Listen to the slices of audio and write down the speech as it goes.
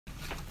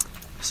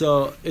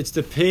So it's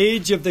the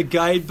page of the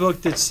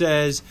guidebook that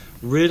says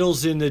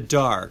Riddles in the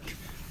Dark,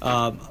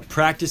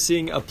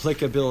 practicing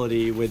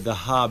applicability with the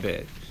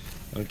Hobbit.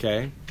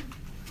 Okay?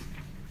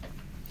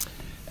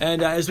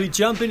 And as we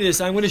jump into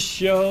this, I'm going to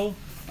show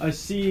a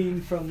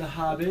scene from the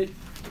Hobbit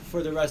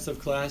for the rest of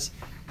class.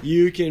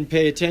 You can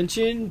pay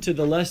attention to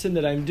the lesson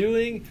that I'm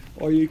doing,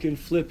 or you can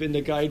flip in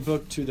the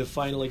guidebook to the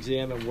final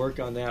exam and work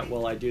on that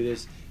while I do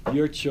this.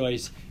 Your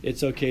choice.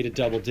 It's okay to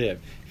double dip.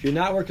 If you're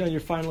not working on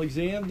your final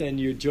exam, then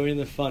you're joining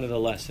the fun of the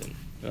lesson.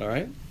 All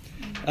right?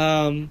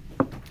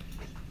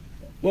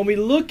 When we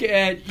look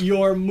at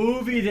your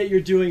movie that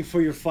you're doing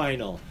for your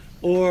final,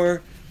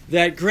 or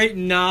that great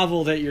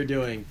novel that you're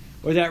doing,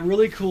 or that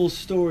really cool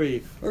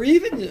story, or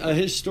even a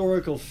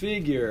historical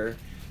figure,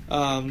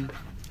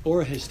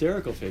 or a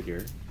hysterical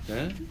figure,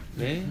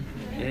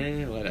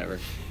 whatever.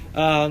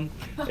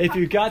 If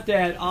you've got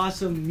that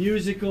awesome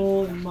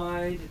musical in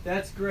mind,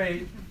 that's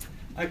great.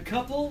 A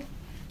couple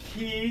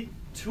key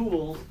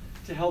tools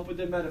to help with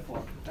the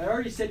metaphor. I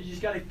already said you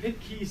just got to pick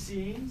key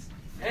scenes.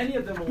 Any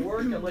of them will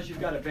work unless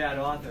you've got a bad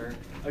author.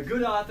 A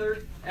good author,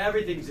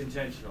 everything's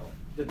intentional.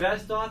 The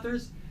best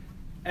authors,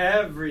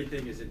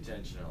 everything is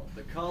intentional.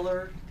 The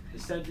color, the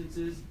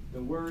sentences,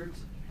 the words,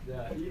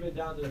 even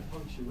down to the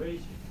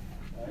punctuation.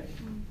 Right?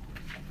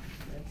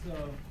 And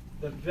so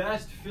the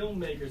best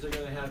filmmakers are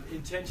going to have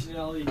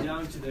intentionality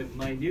down to the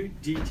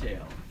minute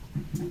detail.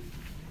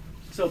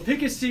 So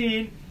pick a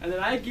scene, and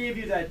then I gave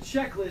you that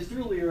checklist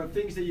earlier of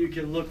things that you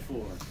can look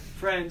for.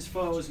 Friends,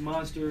 foes,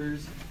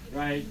 monsters,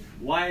 right?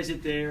 Why is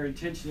it there?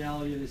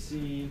 Intentionality of the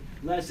scene,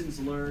 lessons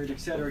learned,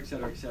 etc.,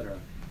 etc., etc.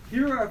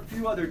 Here are a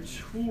few other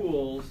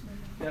tools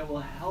that will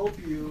help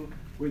you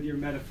with your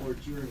metaphor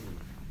journey.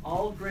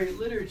 All great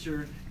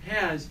literature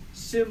has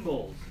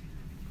symbols,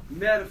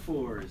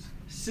 metaphors,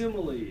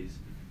 similes.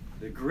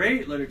 The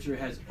great literature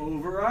has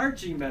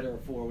overarching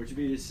metaphor, which would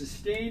be a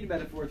sustained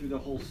metaphor through the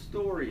whole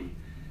story.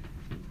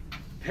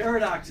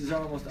 Paradoxes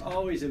are almost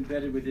always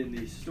embedded within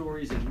these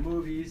stories and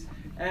movies,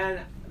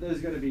 and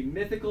there's going to be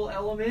mythical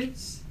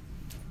elements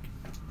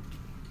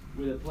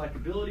with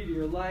applicability to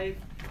your life,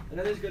 and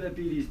then there's going to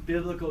be these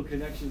biblical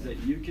connections that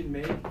you can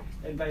make,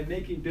 and by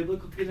making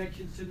biblical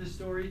connections to the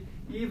story,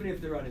 even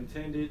if they're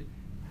unintended,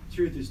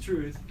 truth is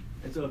truth,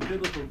 and so if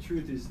biblical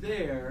truth is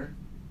there,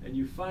 and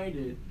you find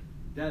it,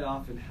 that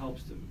often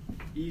helps them.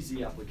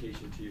 Easy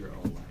application to your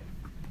own life.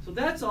 So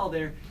that's all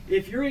there.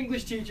 If your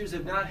English teachers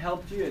have not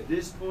helped you at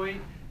this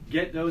point,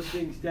 get those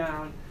things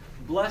down,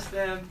 bless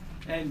them,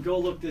 and go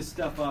look this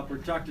stuff up or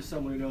talk to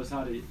someone who knows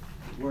how to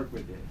work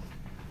with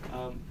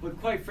this. But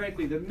quite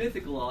frankly, the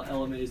mythical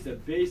element is the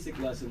basic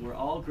lesson where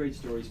all great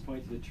stories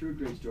point to the true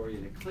great story,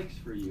 and it clicks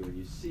for you, and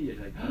you see it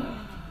like,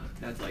 oh,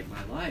 that's like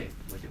my life.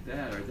 Look at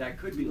that. Or that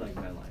could be like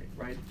my life,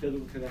 right?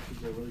 Biblical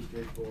connections are really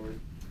straightforward.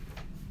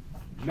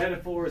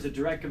 Metaphor is a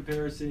direct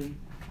comparison.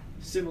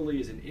 Simile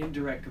is an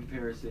indirect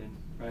comparison,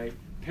 right?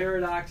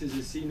 Paradox is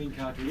a seeming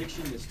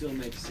contradiction that still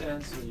makes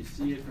sense when you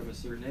see it from a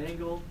certain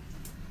angle.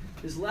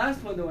 This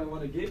last one, though, I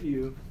want to give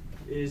you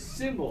is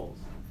symbols.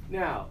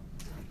 Now,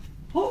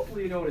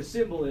 hopefully you know what a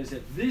symbol is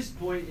at this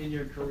point in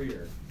your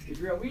career. If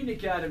you're at Wheaton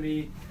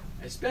Academy,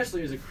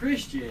 especially as a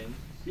Christian,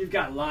 you've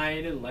got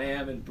lion and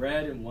lamb and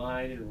bread and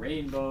wine and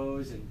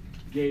rainbows and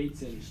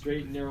gates and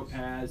straight and narrow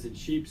paths and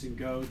sheep and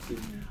goats and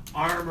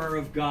armor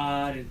of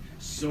God and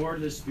sword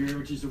of the Spirit,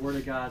 which is the Word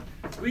of God.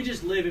 We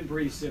just live and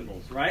breathe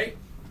symbols, right?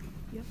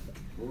 Yep.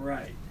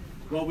 Right.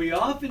 What we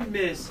often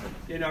miss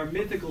in our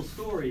mythical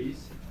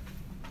stories,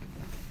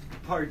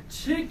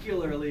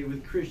 particularly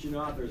with Christian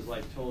authors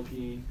like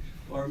Tolkien,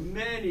 or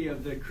many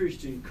of the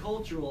Christian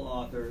cultural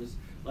authors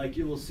like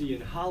you will see in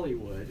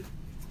Hollywood,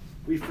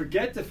 we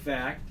forget the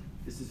fact,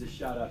 this is a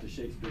shout out to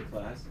Shakespeare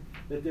class,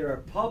 that there are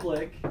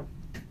public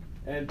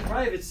and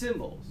private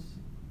symbols.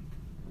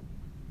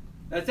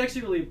 That's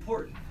actually really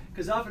important,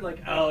 because often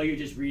like, oh, you're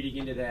just reading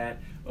into that,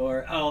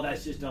 or oh,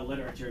 that's just a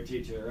literature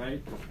teacher, right?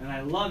 And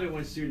I love it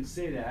when students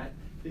say that,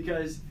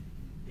 because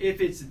if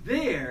it's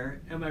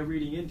there, am I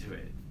reading into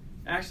it?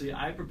 Actually,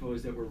 I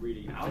propose that we're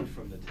reading out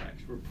from the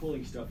text. We're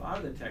pulling stuff out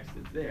of the text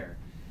that's there.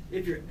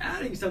 If you're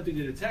adding something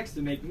to the text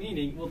to make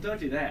meaning, well, don't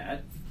do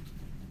that.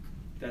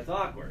 That's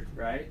awkward,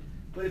 right?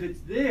 But if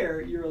it's there,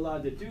 you're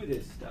allowed to do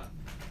this stuff.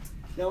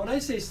 Now, when I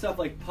say stuff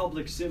like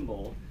public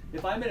symbol,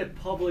 if I'm in a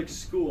public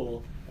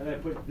school and I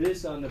put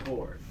this on the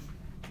board,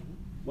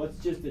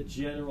 what's just the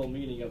general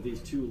meaning of these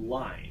two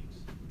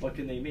lines? What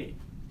can they mean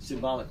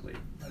symbolically?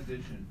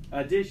 Addition.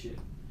 Addition.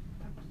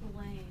 The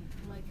lane,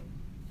 like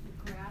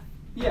the graph.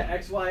 Yeah,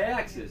 XY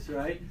axis,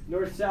 right?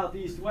 North, south,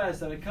 east,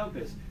 west on a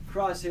compass.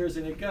 Crosshairs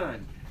in a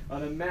gun.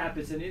 On a map,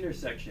 it's an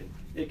intersection.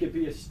 It could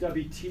be a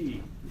stubby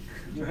T,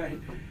 right?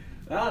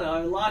 I don't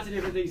know, lots of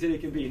different things that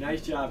it can be.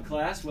 Nice job,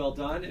 class, well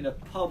done, in a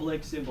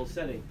public symbol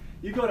setting.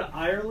 You go to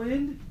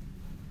Ireland,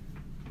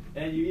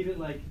 and you even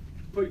like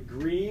put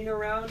green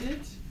around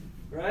it,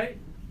 right?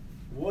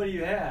 What do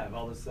you have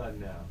all of a sudden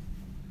now?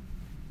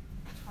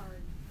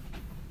 Hard.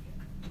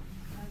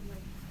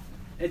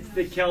 It's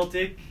the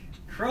Celtic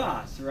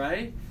cross,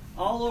 right?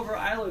 All over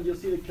Ireland, you'll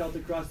see the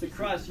Celtic cross. The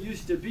cross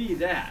used to be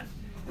that.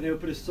 and they would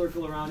put a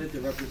circle around it to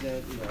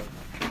represent,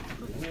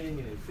 the wing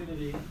and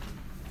infinity.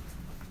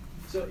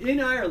 So in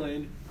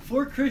Ireland,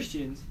 for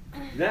Christians,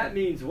 that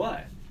means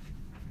what?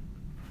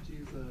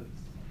 Jesus.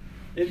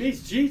 It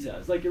means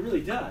Jesus, like it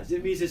really does.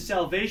 It means the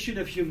salvation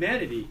of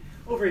humanity.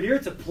 Over here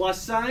it's a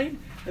plus sign,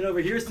 and over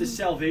here it's the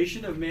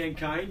salvation of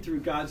mankind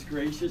through God's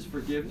gracious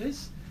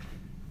forgiveness.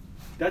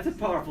 That's a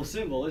powerful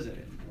symbol, isn't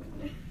it?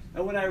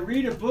 And when I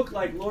read a book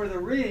like Lord of the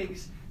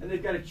Rings, and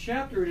they've got a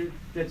chapter in it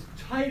that's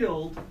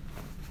titled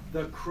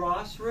The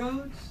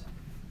Crossroads,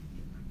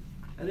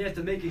 and they have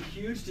to make a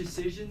huge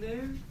decision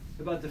there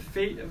about the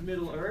fate of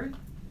Middle-earth,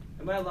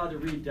 am I allowed to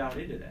read down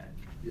into that?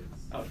 Yes.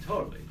 Oh,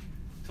 totally.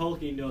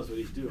 Tolkien knows what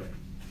he's doing.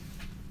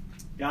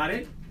 Got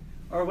it?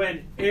 Or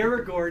when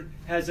Aragorn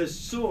has a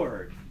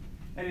sword,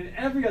 and in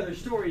every other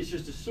story it's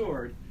just a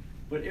sword,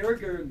 but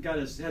Aragorn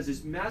has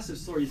this massive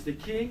sword. He's the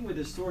king with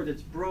a sword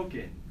that's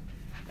broken.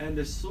 And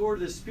the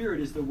sword of the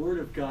Spirit is the Word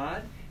of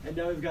God. And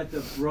now we've got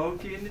the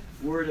broken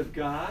Word of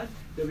God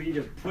that we need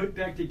to put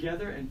back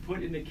together and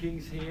put in the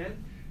king's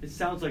hand. It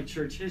sounds like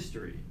church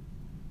history,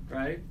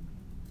 right?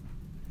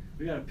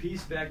 We got to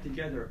piece back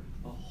together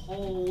a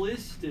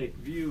holistic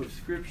view of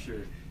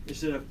Scripture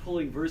instead of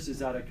pulling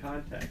verses out of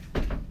context.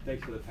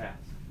 Thanks for the pass.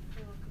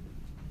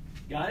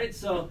 Got it?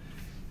 So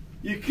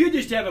you could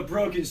just have a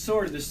broken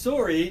sword in the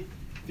story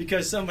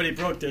because somebody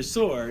broke their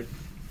sword.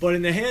 But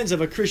in the hands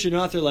of a Christian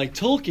author like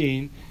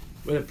Tolkien,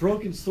 with a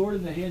broken sword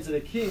in the hands of the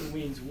king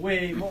means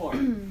way more,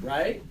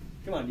 right?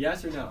 Come on,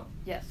 yes or no?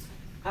 Yes.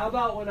 How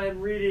about when I'm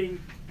reading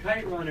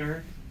Kite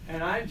Runner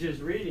and I'm just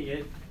reading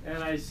it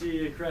and I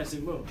see a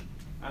crescent moon?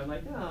 I'm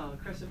like, oh,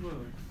 crescent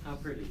moon, how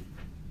pretty.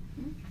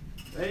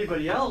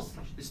 Anybody else,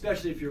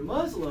 especially if you're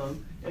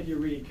Muslim and you're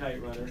reading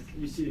Kite Runner and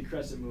you see the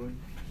crescent moon,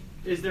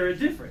 is there a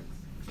difference?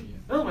 Yeah.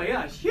 Oh my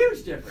gosh,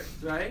 huge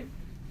difference, right?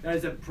 That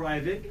is a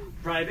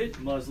private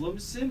Muslim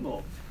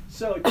symbol.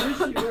 So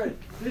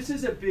this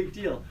is a big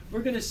deal.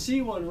 We're going to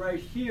see one right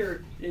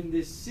here in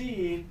this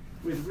scene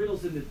with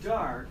Riddles in the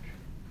Dark,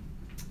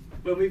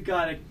 but we've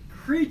got a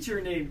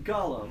creature named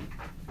Gollum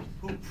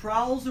who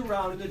prowls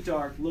around in the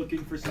dark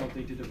looking for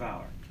something to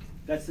devour.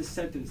 That's the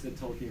sentence that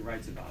Tolkien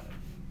writes about him.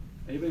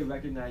 Anybody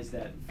recognize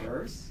that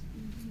verse?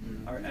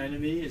 Mm-hmm. Our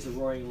enemy is a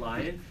roaring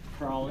lion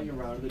prowling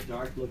around in the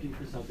dark looking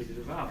for something to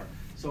devour.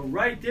 So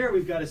right there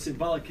we've got a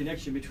symbolic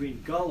connection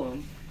between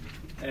Gollum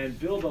and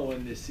Bilbo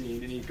in this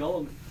scene. And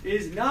Gollum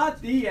is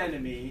not the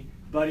enemy,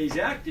 but he's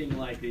acting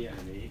like the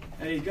enemy.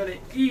 And he's going to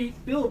eat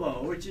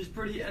Bilbo, which is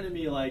pretty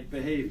enemy-like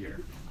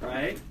behavior,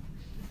 right?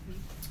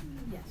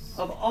 Yes.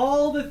 Of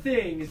all the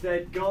things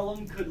that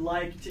Gollum could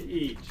like to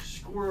eat,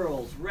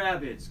 squirrels,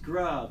 rabbits,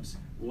 grubs,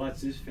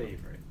 what's his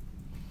favorite?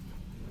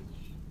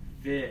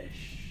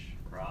 Fish.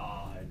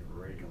 Raw and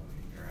wriggling,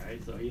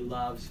 right? So he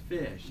loves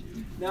fish.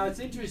 Now it's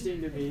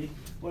interesting to me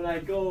when I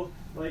go,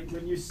 like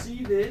when you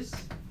see this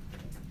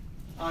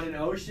on an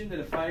ocean that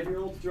a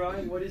 5-year-old's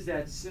drawing, what is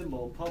that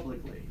symbol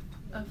publicly?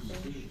 A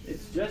fish.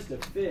 It's just a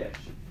fish.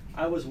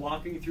 I was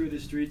walking through the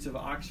streets of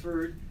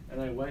Oxford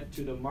and I went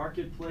to the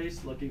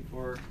marketplace looking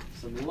for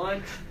some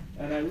lunch,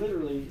 and I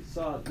literally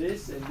saw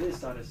this and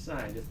this on a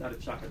sign. It's not a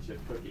chocolate chip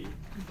cookie,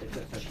 it's a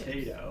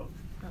potato,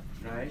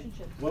 right?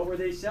 What were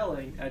they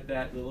selling at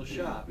that little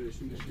shop?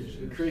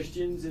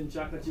 Christians and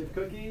chocolate chip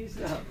cookies?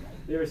 No,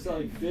 they were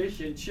selling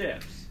fish and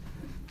chips.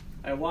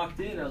 I walked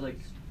in, I was like,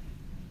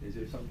 is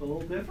there something a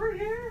little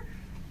different here?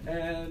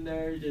 And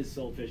they just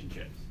sold fish and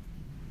chips,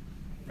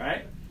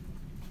 right?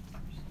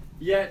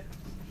 Yet,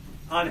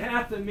 on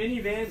half the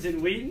minivans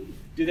in Wheaton,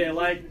 do they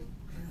like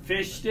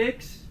fish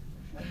sticks?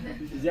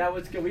 Is that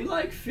what's going on? We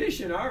like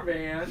fish in our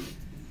van.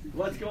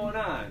 What's going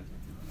on?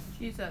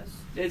 Jesus.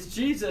 It's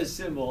Jesus'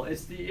 symbol.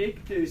 It's the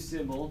Ichthus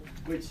symbol,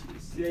 which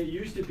they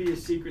used to be a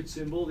secret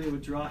symbol. They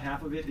would draw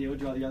half of it. They would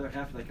draw the other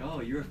half. Like,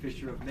 oh, you're a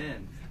fisher of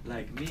men,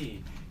 like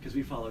me, because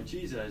we follow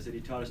Jesus, and he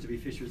taught us to be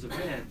fishers of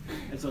men.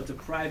 And so it's a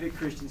private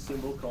Christian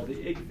symbol called the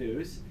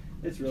Ichthus.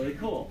 It's really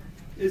cool.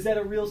 Is that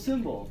a real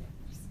symbol?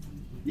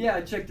 Yeah,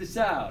 check this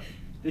out.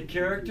 The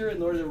character in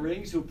Lord of the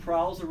Rings who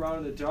prowls around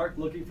in the dark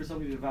looking for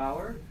something to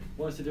devour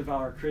wants to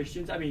devour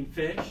Christians. I mean,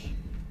 fish.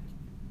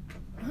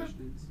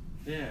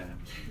 Yeah.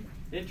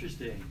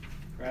 Interesting,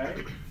 right?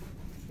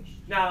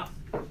 Now,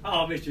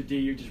 oh, Mr. D,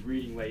 you're just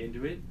reading way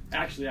into it.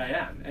 Actually, I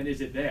am. And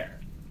is it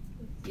there?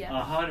 Yes.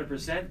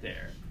 100%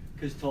 there.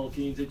 Because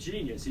Tolkien's a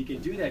genius. He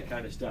can do that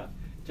kind of stuff.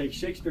 Take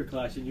Shakespeare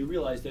class and you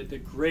realize that the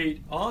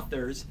great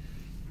authors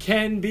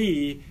can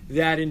be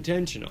that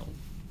intentional.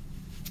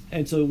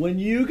 And so when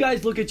you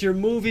guys look at your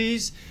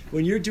movies,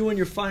 when you're doing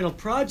your final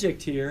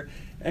project here,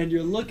 and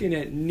you're looking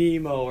at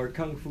Nemo or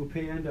Kung Fu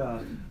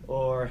Panda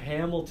or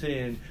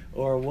Hamilton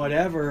or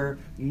whatever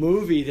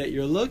movie that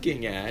you're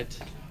looking at,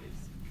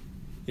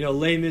 you know,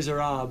 Les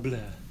Miserables,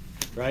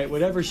 right?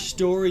 Whatever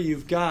story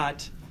you've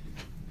got,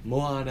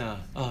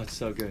 Moana, oh, it's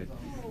so good,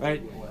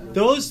 right?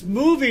 Those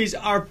movies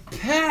are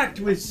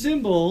packed with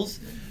symbols.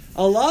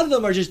 A lot of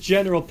them are just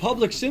general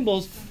public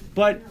symbols,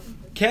 but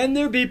can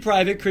there be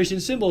private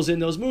Christian symbols in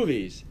those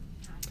movies?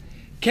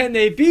 Can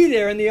they be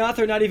there and the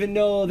author not even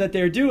know that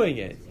they're doing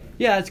it?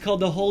 Yeah, it's called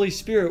the Holy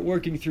Spirit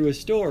working through a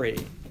story.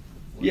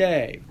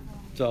 Yay.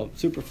 So,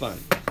 super fun.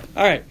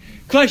 All right.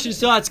 Questions,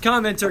 thoughts,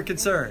 comments, or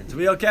concerns?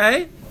 We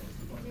okay?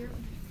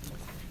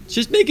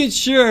 Just making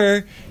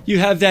sure you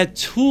have that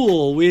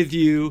tool with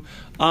you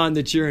on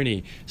the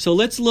journey. So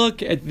let's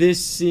look at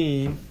this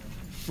scene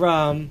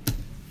from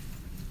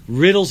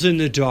Riddles in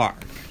the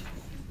Dark.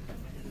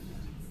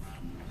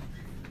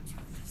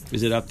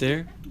 Is it up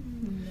there?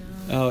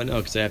 No. Oh, no,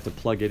 because I have to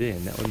plug it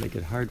in. That would make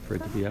it hard for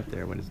it to be up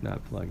there when it's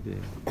not plugged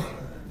in.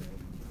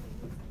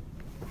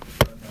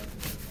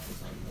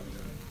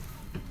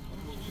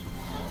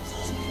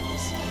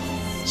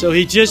 So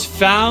he just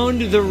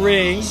found the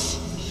ring.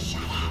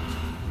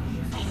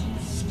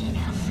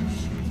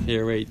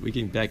 Here, wait, we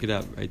can back it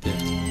up right there.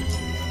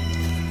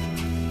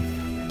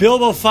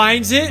 Bilbo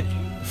finds it.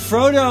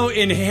 Frodo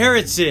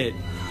inherits it.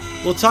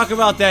 We'll talk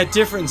about that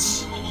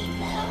difference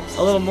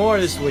a little more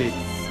this week.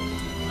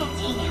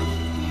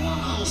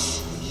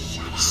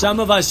 Some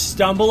of us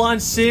stumble on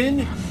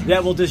sin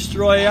that will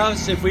destroy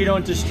us if we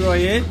don't destroy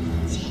it.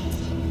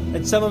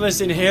 And some of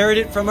us inherit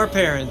it from our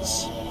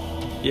parents.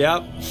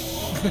 Yep.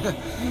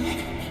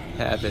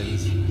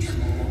 Happens.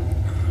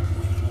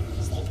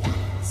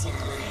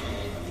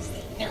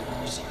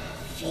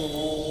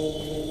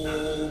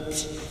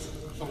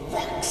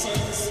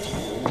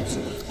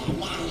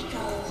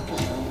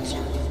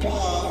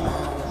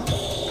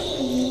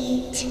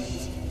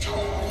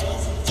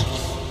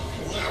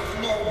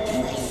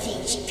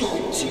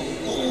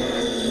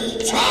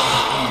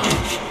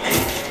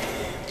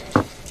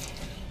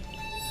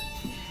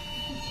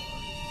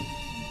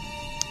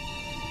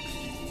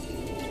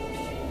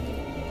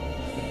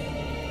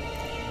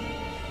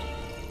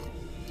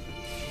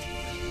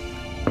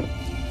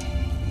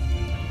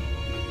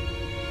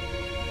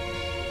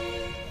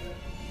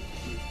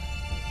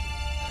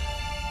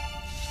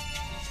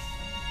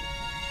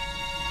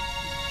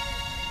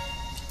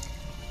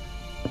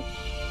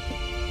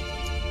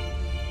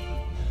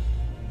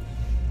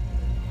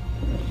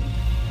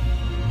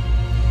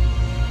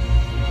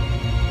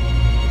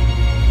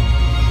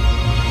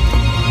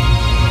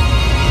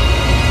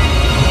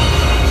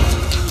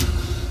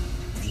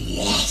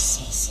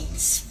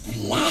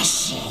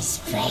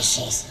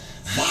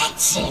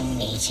 That's a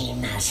meaty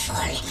mouthful.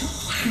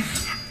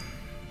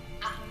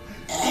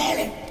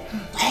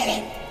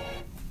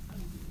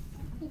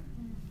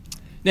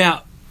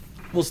 Now,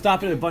 we'll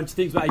stop at a bunch of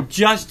things, but I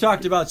just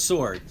talked about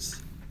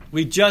swords.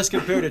 We just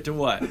compared it to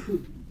what?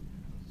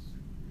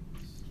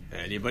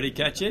 Anybody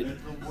catch it?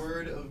 The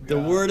Word of God. The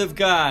Word of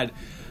God.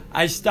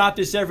 I stop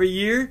this every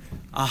year.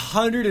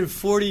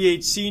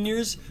 148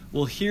 seniors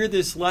will hear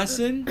this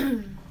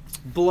lesson.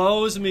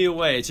 Blows me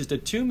away. It's just a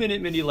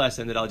 2-minute mini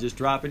lesson that I'll just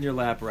drop in your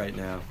lap right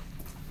now.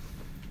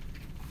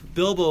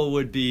 Bilbo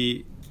would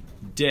be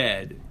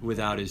dead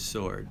without his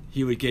sword.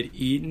 He would get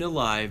eaten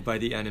alive by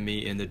the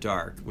enemy in the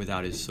dark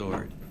without his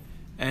sword.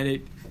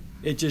 And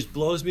it just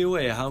blows me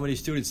away how many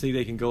students think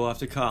they can go off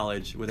to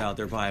college without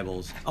their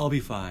Bibles. I'll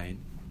be fine.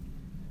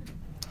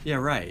 Yeah,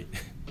 right.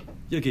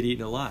 You'll get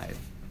eaten alive.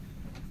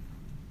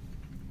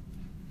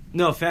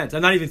 No offense.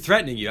 I'm not even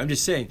threatening you. I'm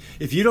just saying,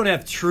 if you don't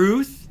have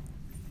truth,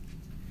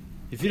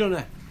 if you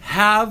don't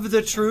have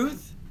the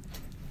truth,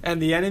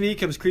 and the enemy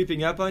comes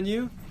creeping up on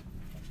you,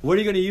 what are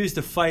you going to use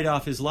to fight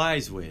off his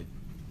lies with?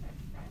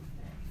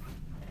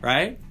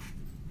 Right?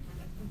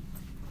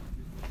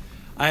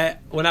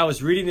 When I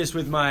was reading this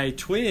with my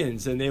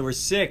twins, and they were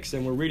 6,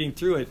 and we're reading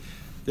through it,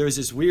 there was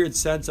this weird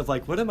sense of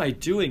like, what am I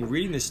doing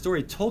reading this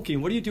story?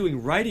 Tolkien, what are you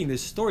doing writing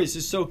this story? This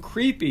is so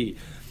creepy.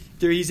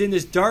 He's in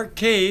this dark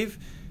cave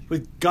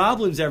with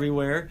goblins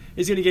everywhere.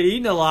 He's going to get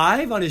eaten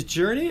alive on his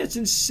journey? That's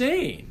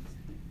insane.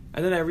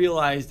 And then I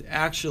realized,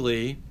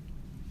 actually,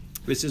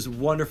 this is a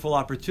wonderful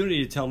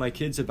opportunity to tell my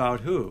kids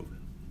about who?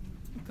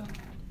 God.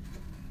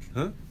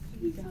 Huh?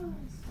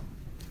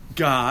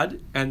 God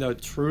and the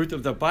truth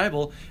of the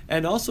Bible,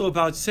 and also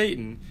about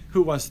Satan,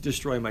 who wants to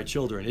destroy my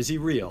children. Is he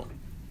real?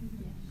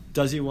 Yes.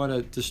 Does he want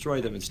to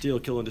destroy them and steal,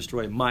 kill, and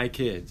destroy my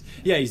kids?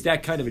 Yeah, he's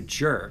that kind of a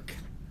jerk.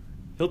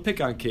 He'll pick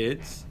on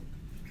kids.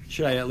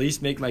 Should I at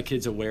least make my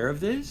kids aware of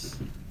this?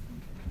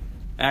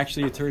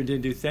 Actually, it turned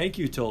into, thank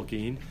you,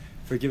 Tolkien,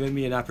 for giving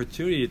me an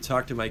opportunity to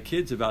talk to my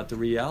kids about the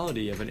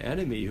reality of an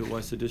enemy who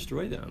wants to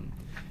destroy them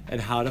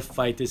and how to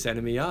fight this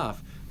enemy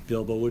off.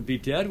 Bilbo would be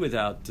dead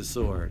without the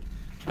sword.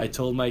 I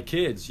told my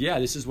kids, yeah,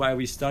 this is why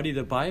we study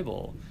the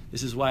Bible.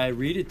 This is why I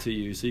read it to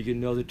you, so you can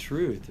know the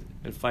truth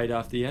and fight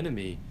off the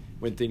enemy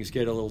when things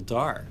get a little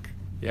dark.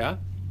 Yeah?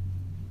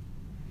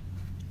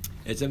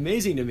 It's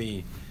amazing to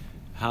me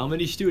how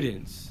many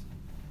students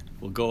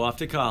will go off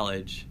to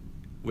college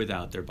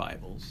without their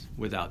Bibles,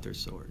 without their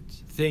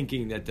swords,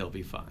 thinking that they'll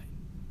be fine.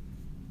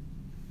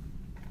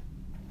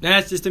 And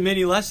that's just a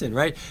mini lesson,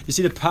 right? You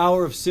see the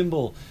power of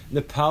symbol and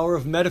the power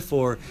of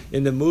metaphor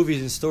in the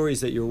movies and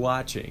stories that you're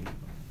watching.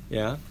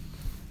 Yeah?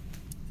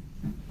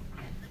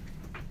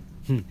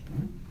 Back.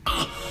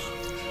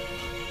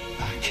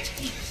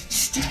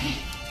 Stay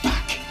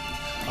back.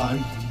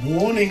 I'm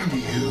warning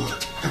you.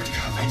 Don't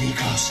come any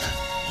closer.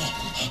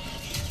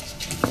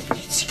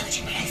 It's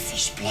got an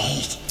elfish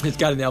blade. It's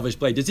got an elvish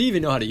blade. Does he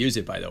even know how to use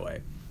it, by the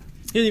way?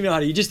 He doesn't even know how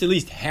to. He just at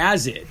least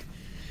has it.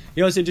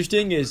 You know what's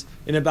interesting is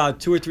in about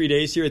 2 or 3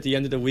 days here at the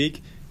end of the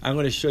week, I'm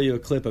going to show you a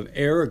clip of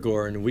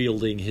Aragorn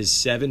wielding his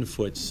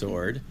 7-foot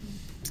sword.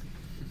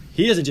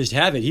 He doesn't just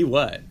have it. He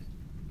what?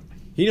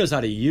 He knows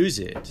how to use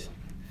it.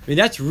 I mean,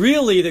 that's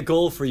really the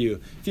goal for you.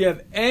 If you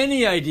have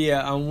any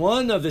idea on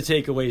one of the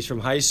takeaways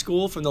from high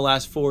school from the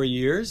last 4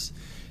 years,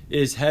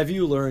 is have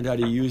you learned how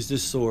to use the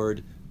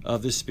sword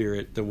of the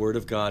Spirit, the Word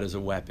of God, as a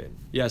weapon?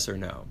 Yes or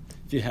no?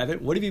 If you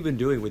haven't, what have you been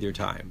doing with your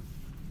time?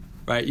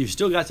 Right? You've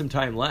still got some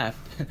time left.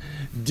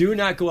 Do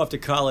not go off to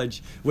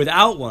college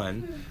without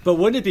one. But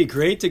wouldn't it be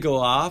great to go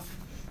off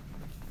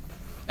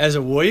as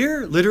a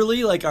warrior,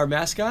 literally like our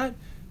mascot,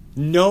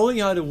 knowing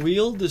how to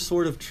wield the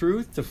sword of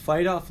truth to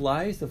fight off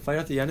lies, to fight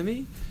off the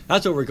enemy?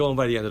 That's what we're going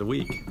by the end of the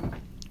week.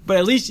 But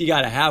at least you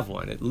got to have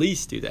one. At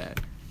least do that.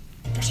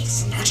 But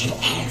it's not an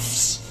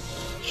elf's.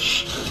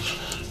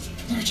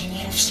 Not an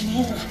elf's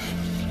more.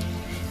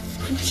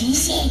 What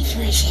is it,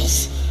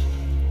 precious?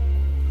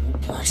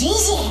 What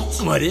is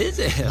it? What is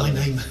it? My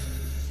name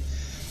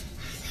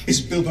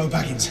is Bilbo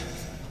Baggins.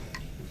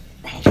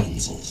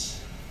 Bagginses.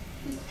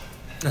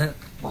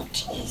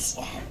 What is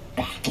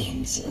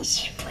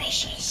Bagginses,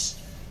 precious?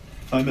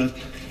 I'm a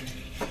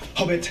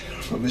hobbit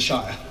from the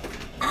Shire.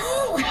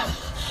 Oh,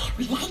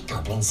 we like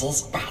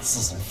goblins,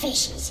 bats, and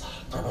fishes,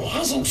 but we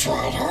haven't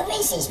tried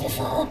hobbitses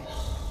before.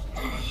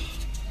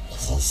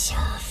 Is it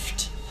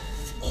soft?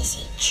 Is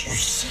it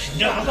juicy?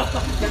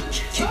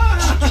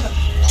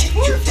 Keep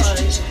your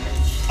distance.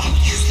 I'll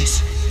use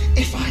this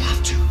if I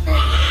have to.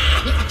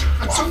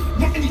 I don't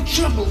want any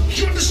trouble.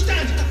 Do you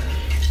understand?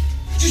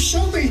 Just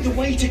show me the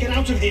way to get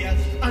out of here,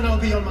 and I'll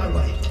be on my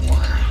way.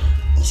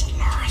 Is it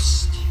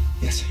lost?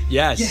 Yes.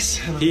 Yes,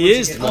 and I he want to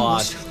is get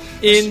lost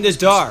unlost. in the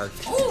dark.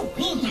 Oh,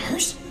 we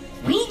knows.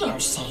 We know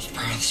safe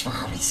paths for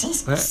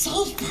hobbitses.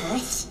 Safe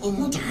paths in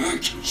the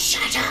dark.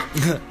 Shut up.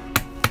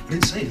 I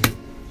didn't say anything.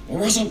 I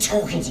wasn't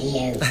talking to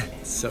you.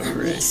 So Oh,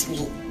 great. yes, we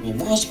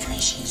was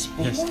precious.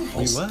 We Yes, was. he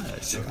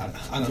was. Look,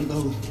 I don't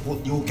know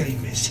what your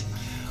game is,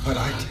 but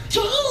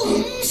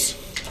Games?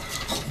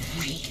 Oh,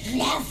 we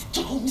love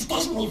games,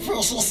 doesn't we,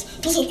 precious?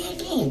 Does it like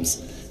games?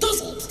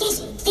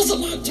 Does it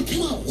like to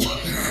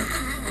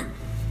play?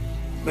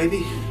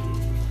 maybe.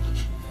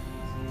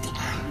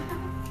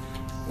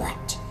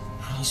 What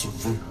has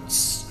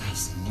roots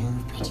as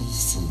nobody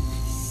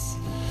sees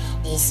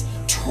is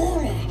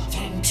taller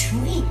than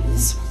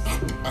trees.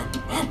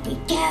 Up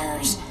it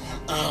goes,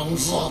 and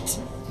yet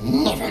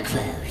never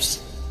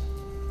grows.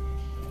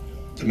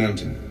 The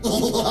mountain.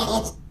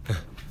 Oh,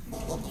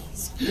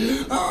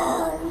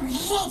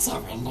 let's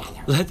have another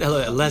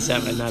one. Let's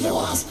have another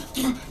one. Yes,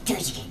 do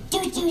it again. Do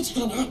it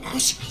again.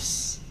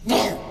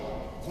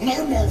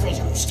 No more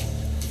riddles.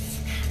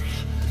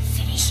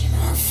 Finish him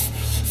off.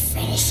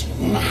 Finish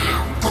him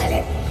now. Got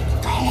it.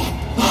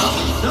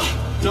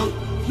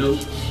 No.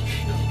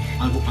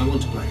 I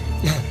want to play.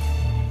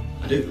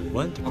 I do.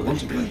 Want to I want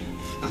to play.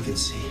 I can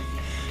see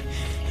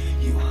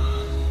you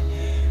are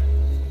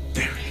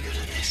very good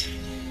at this.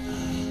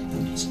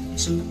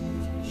 So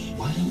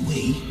why don't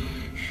we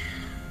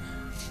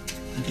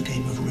have a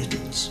game of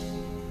riddles?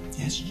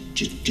 Yes,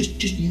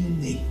 just you and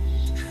me.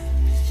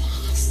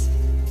 Yes.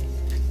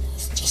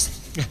 It's just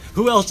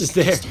Who else is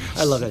there?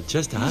 I love it.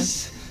 Just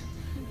us?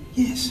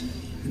 Yes,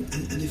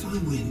 and if I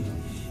win,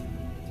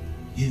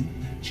 you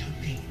show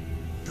me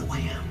the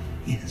way out.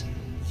 Yes.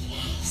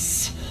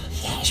 yes.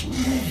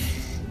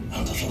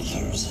 And if he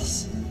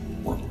loses,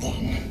 what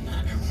then?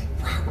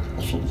 Well,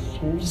 if he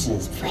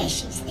loses,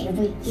 precious, then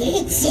we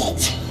eats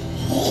it.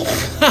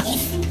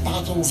 If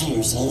Baggins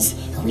loses,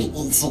 we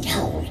eats it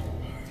whole.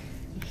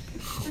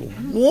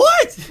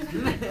 What?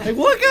 Like,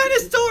 what kind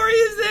of story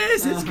is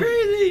this? It's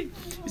crazy.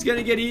 He's going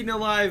to get eaten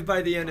alive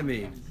by the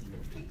enemy.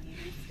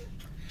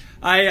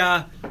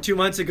 2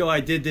 months ago,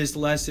 I did this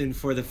lesson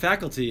for the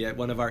faculty at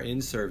one of our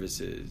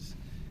in-services.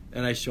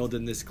 And I showed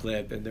them this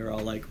clip, and they're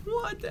all like,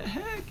 what the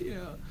heck? You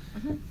know.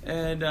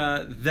 And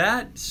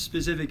that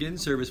specific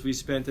in-service, we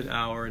spent an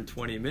hour and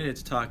 20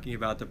 minutes talking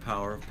about the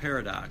power of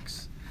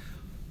paradox.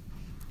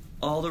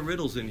 All the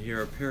riddles in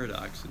here are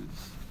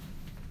paradoxes.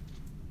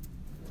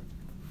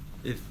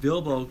 If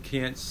Bilbo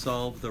can't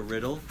solve the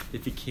riddle,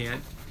 if he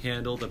can't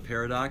handle the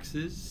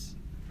paradoxes,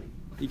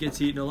 he gets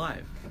eaten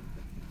alive.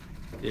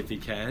 If he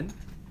can,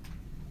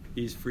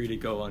 he's free to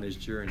go on his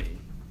journey.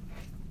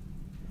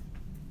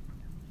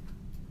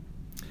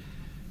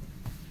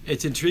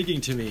 It's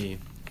intriguing to me.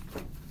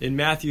 In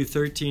Matthew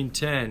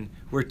 13:10,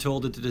 we're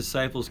told that the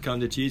disciples come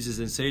to Jesus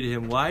and say to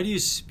him, why do you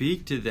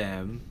speak to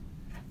them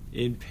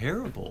in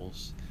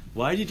parables?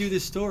 Why do you do the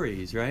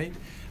stories, right?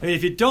 I mean,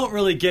 if you don't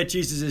really get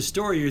Jesus'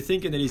 story, you're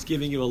thinking that he's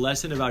giving you a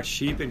lesson about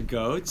sheep and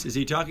goats. Is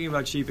he talking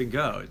about sheep and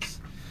goats?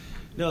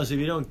 No, so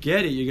if you don't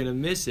get it, you're going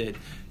to miss it.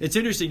 It's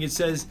interesting. It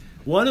says,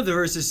 one of the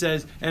verses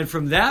says, and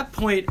from that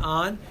point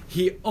on,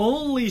 he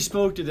only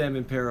spoke to them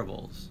in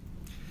parables.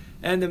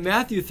 And then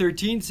Matthew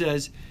 13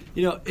 says,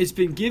 you know, it's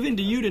been given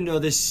to you to know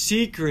the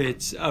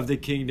secrets of the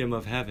kingdom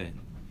of heaven.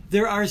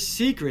 There are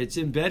secrets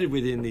embedded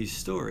within these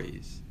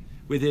stories,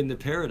 within the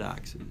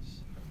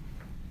paradoxes.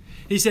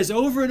 He says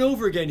over and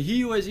over again,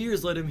 he who has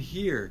ears, let him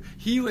hear.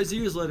 He who has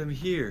ears, let him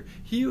hear.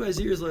 He who has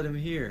ears, let him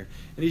hear.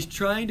 And he's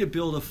trying to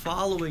build a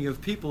following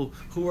of people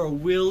who are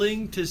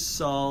willing to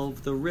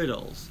solve the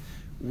riddles,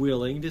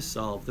 willing to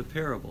solve the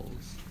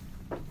parables.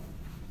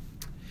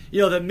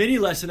 You know, the mini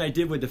lesson I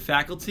did with the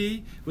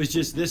faculty was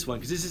just this one,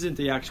 because this isn't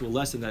the actual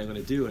lesson that I'm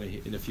going to do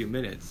in a few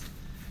minutes.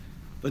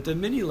 But the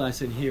mini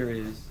lesson here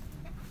is,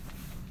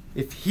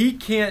 if he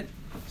can't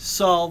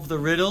solve the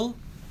riddle,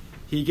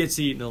 he gets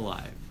eaten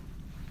alive.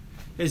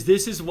 Because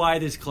this is why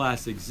this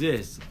class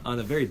exists on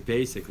a very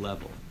basic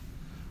level.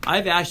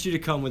 I've asked you to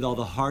come with all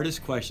the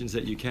hardest questions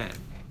that you can.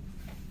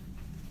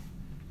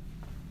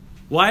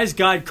 Why is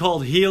God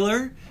called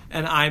healer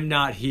and I'm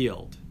not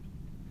healed?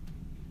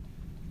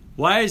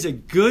 Why is a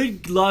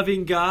good,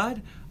 loving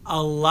God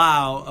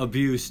allow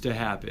abuse to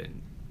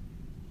happen?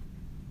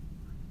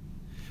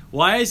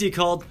 Why is he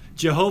called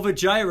Jehovah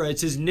Jireh?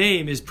 It's his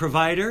name, his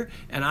provider,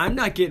 and I'm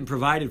not getting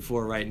provided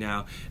for right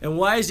now. And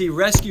why does he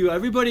rescue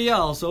everybody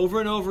else over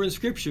and over in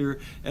Scripture,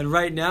 and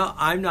right now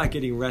I'm not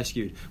getting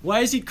rescued? Why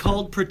is he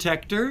called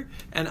protector,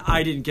 and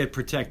I didn't get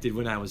protected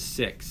when I was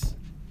 6?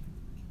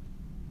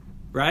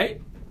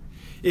 Right?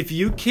 If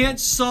you can't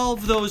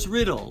solve those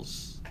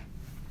riddles,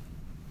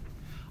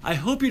 I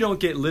hope you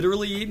don't get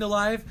literally eaten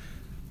alive,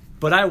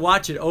 but I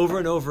watch it over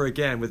and over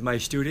again with my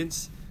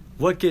students.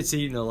 What gets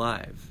eaten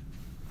alive?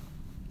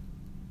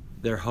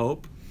 Their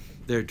hope,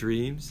 their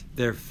dreams,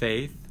 their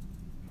faith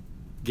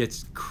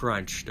gets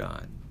crunched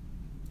on.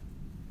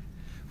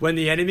 When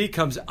the enemy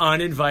comes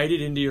uninvited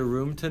into your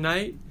room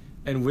tonight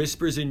and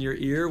whispers in your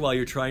ear while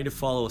you're trying to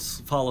fall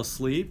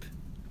asleep,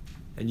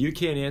 and you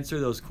can't answer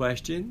those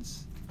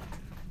questions,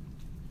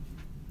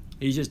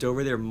 he's just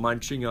over there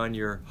munching on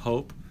your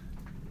hope,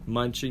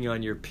 munching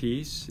on your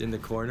peace in the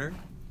corner,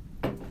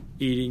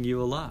 eating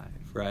you alive,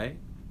 right?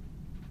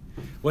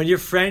 When your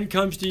friend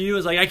comes to you and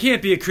is like, I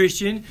can't be a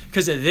Christian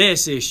because of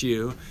this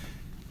issue,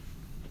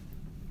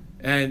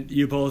 and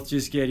you both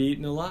just get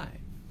eaten alive,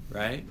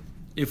 right?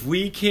 If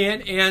we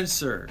can't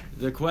answer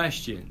the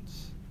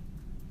questions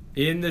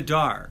in the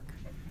dark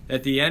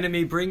that the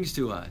enemy brings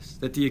to us,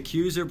 that the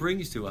accuser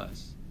brings to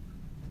us,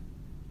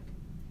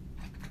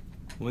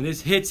 when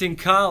this hits in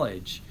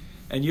college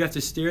and you have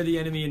to stare the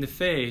enemy in the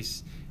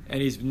face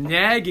and he's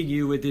nagging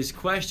you with this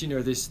question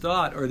or this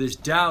thought or this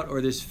doubt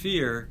or this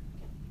fear,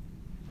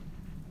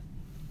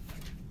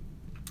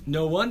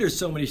 no wonder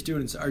so many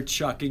students are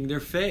chucking their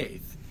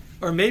faith.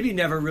 Or maybe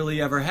never really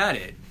ever had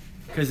it.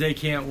 Because they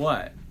can't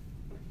what?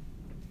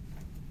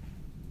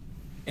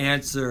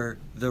 Answer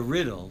the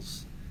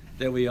riddles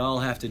that we all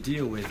have to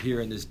deal with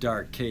here in this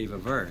dark cave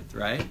of earth,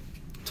 right?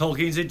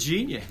 Tolkien's a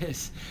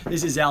genius.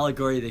 This is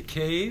allegory of the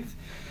cave.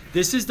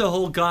 This is the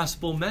whole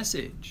gospel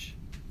message.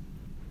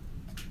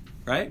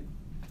 Right?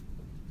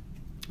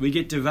 We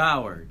get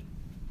devoured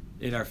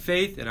in our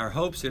faith, in our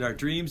hopes, in our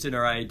dreams, in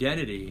our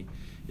identity,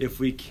 if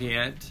we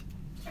can't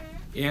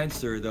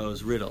answer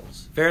those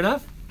riddles. Fair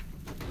enough?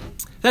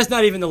 That's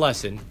not even the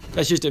lesson.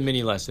 That's just a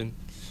mini lesson.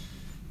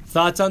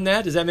 Thoughts on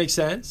that? Does that make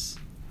sense?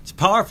 It's a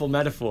powerful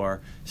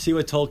metaphor. See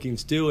what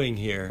Tolkien's doing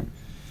here.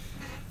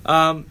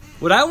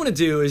 What I want to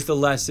do is the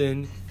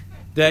lesson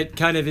that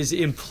kind of is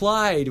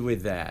implied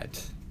with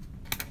that.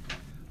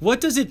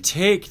 What does it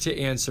take to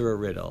answer a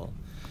riddle?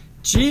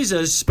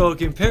 Jesus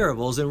spoke in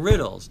parables and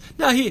riddles.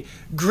 Now,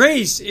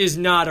 grace is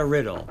not a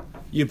riddle.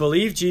 You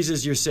believe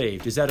Jesus, you're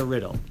saved. Is that a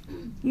riddle?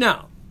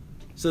 No.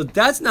 So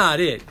that's not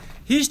it.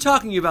 He's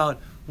talking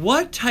about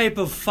what type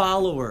of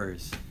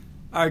followers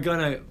are going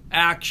to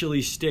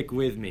actually stick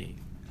with me.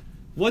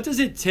 What does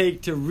it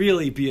take to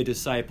really be a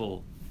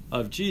disciple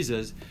of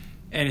Jesus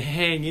and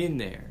hang in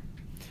there?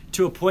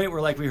 To a point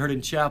where, like we heard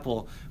in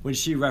chapel, when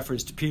she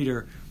referenced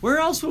Peter, where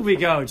else would we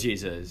go,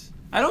 Jesus?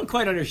 I don't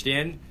quite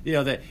understand,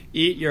 the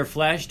eat your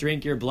flesh,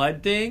 drink your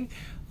blood thing.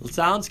 It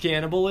sounds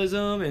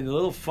cannibalism and a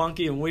little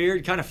funky and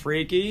weird, kind of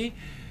freaky.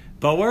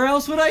 But where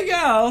else would I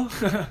go?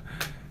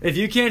 If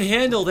you can't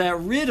handle that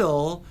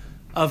riddle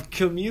of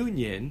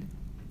communion,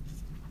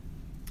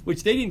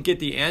 which they didn't get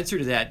the answer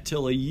to that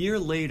till a year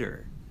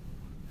later,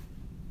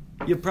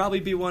 you'll probably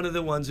be one of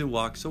the ones who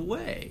walks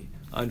away,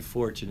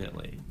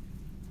 unfortunately.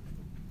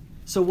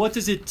 So what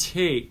does it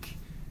take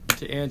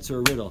to answer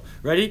a riddle?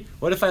 Ready?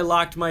 What if I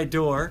locked my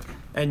door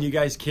and you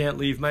guys can't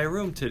leave my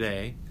room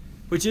today?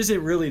 Which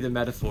isn't really the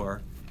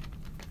metaphor.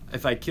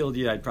 If I killed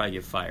you, I'd probably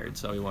get fired,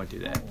 so we won't do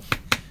that.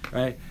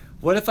 Right?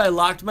 What if I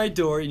locked my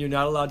door and you're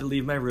not allowed to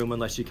leave my room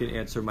unless you can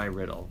answer my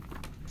riddle?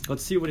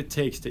 Let's see what it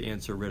takes to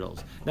answer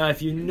riddles. Now,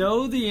 if you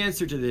know the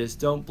answer to this,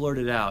 don't blurt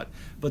it out.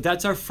 But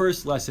that's our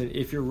first lesson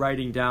if you're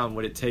writing down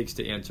what it takes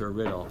to answer a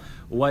riddle.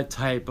 What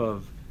type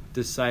of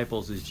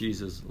disciples is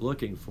Jesus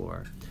looking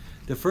for?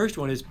 The first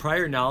one is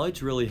prior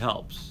knowledge really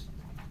helps.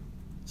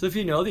 So if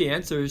you know the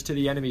answers to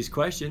the enemy's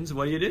questions,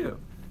 what do?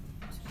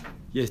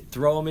 You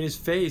throw them in his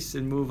face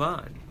and move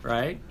on,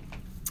 right?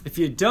 If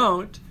you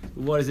don't,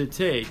 what does it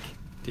take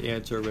to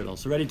answer a riddle.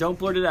 So ready? Don't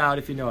blurt it out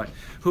if you know it.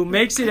 Who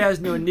makes it has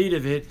no need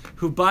of it.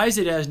 Who buys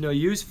it has no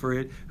use for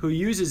it. Who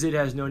uses it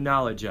has no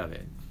knowledge of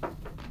it.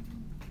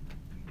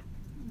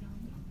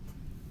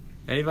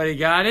 Anybody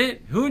got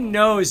it? Who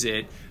knows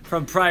it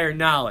from prior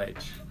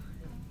knowledge?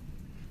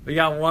 We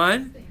got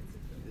one.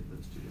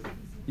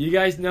 You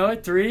guys know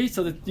it? 3.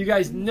 So that you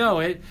guys know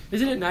it.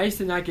 Isn't it nice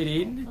to not get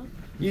eaten?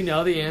 You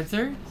know the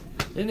answer.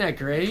 Isn't that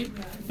great?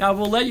 Now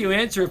we'll let you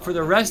answer it for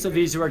the rest of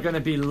these who are going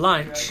to be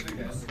lunch.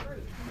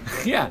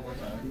 Yeah.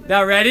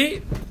 Now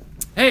ready?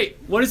 Hey,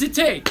 what does it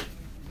take?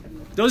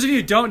 Those of you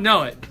who don't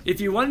know it,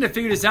 if you wanted to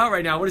figure this out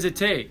right now, what does it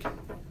take?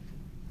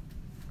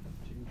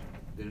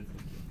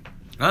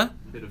 Huh?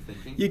 Bit of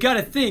thinking. You got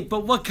to think,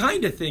 but what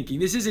kind of thinking?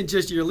 This isn't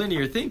just your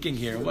linear thinking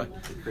here. What?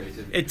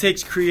 It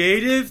takes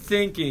creative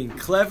thinking,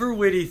 clever,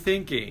 witty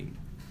thinking.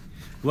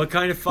 What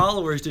kind of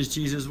followers does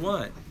Jesus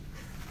want?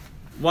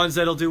 Ones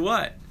that'll do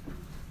what?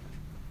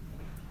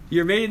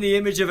 You're made in the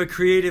image of a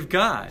creative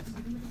God.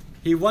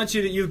 He wants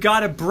you to, you've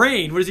got a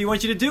brain. What does he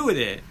want you to do with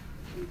it?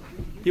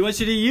 He wants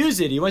you to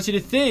use it. He wants you to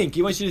think.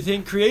 He wants you to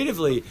think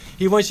creatively.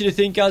 He wants you to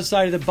think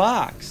outside of the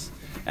box.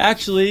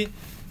 Actually,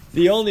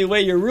 the only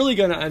way you're really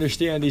going to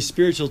understand these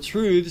spiritual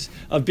truths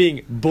of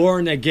being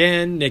born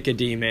again,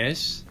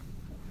 Nicodemus,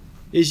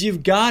 is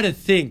you've got to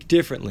think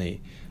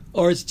differently,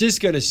 or it's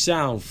just going to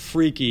sound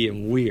freaky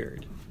and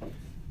weird.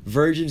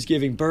 Virgins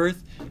giving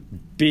birth,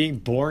 being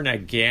born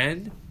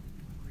again,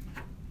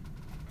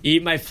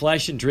 eat my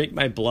flesh and drink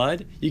my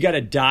blood. You got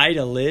to die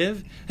to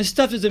live. This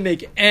stuff doesn't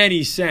make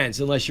any sense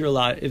unless you're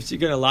going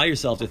to allow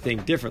yourself to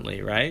think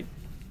differently, right?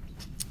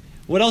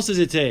 What else does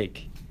it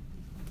take?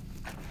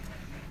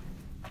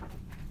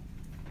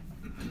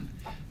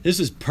 This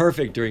was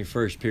perfect during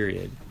first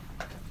period.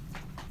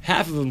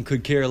 Half of them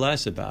could care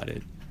less about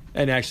it.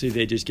 And actually,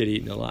 they just get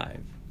eaten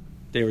alive.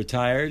 They were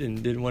tired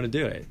and didn't want to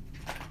do it.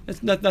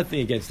 That's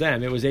nothing against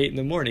them. It was 8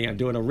 a.m. I'm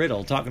doing a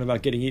riddle talking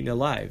about getting eaten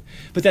alive.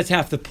 But that's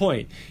half the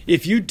point.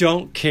 If you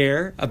don't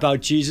care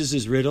about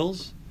Jesus'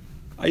 riddles,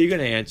 are you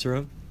going to answer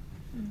them?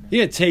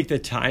 You're going to take the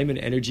time and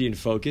energy and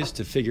focus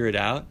to figure it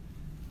out?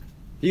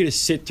 You're going to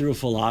sit through a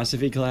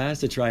philosophy class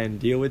to try and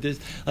deal with this?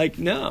 Like,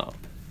 no.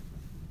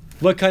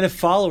 What kind of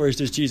followers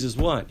does Jesus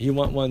want? He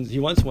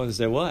wants ones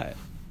that what?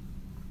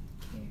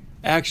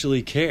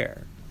 Actually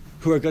care.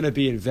 Who are going to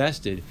be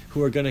invested.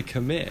 Who are going to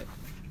commit.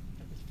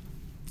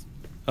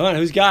 Come on,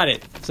 who's got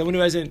it? Someone who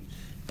hasn't...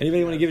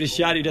 Anybody want to give it a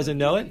shot who doesn't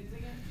know it?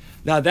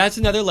 Now, that's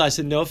another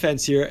lesson. No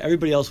offense here.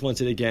 Everybody else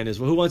wants it again as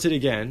well. Who wants it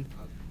again?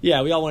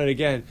 Yeah, we all want it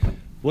again.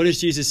 What does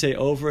Jesus say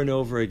over and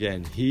over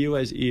again? He who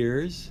has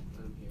ears,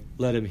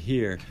 let him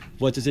hear.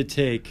 What does it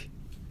take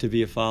to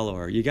be a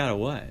follower? You got to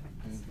what?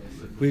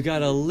 We've got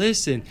to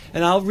listen.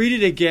 And I'll read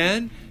it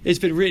again. It's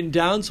been written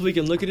down so we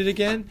can look at it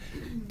again.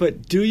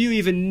 But do you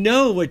even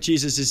know what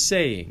Jesus is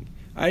saying?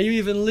 Are you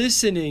even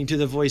listening to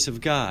the voice of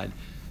God?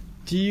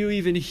 Do you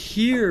even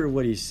hear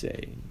what he's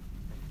saying?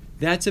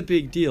 That's a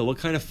big deal. What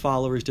kind of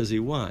followers does he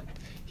want?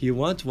 He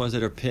wants ones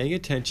that are paying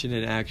attention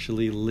and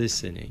actually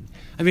listening.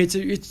 I mean,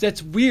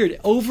 that's weird.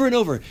 Over and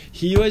over.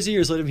 He who has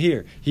ears, let him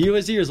hear. He who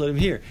has ears, let him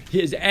hear.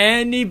 Is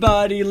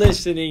anybody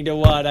listening to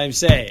what I'm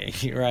saying?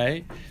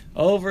 Right?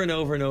 Over and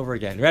over and over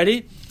again.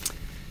 Ready?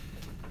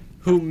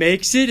 Who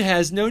makes it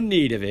has no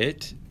need of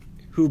it.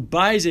 Who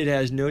buys it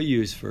has no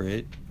use for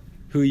it.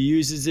 Who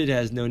uses it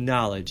has no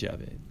knowledge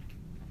of it.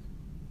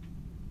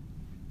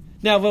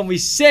 Now, when we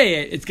say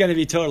it, it's going to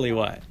be totally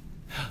what?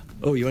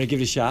 Oh, you want to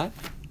give it a shot?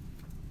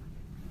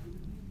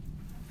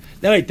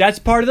 Now, wait, that's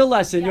part of the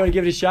lesson. You want to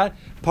give it a shot?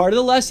 Part of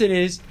the lesson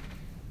is,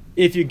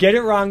 if you get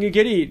it wrong, you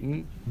get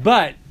eaten.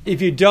 But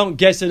if you don't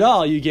guess at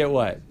all, you get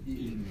what?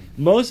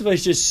 Most of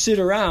us just sit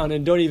around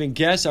and don't even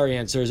guess our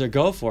answers or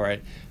go for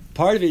it.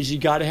 Part of it is you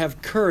got to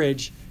have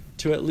courage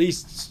to at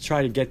least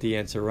try to get the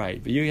answer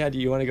right. But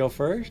you want to go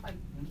first? I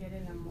get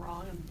it, I'm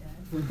wrong, I'm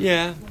dead.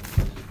 Yeah,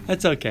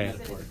 that's okay.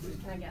 Can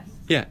I guess?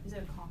 Yeah. Is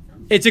it a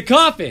coffin? It's a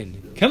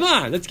coffin. Come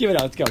on, let's give it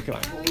out. Let's go. Come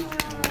on.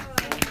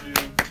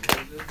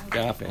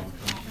 Coffin.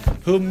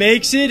 Who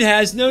makes it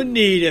has no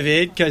need of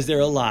it because they're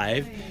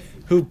alive.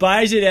 Who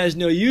buys it has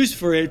no use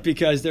for it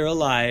because they're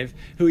alive.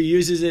 Who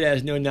uses it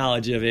has no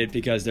knowledge of it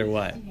because they're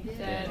what?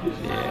 Dead.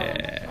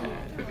 Yeah.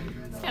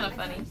 It's kind of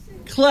funny.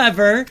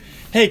 Clever.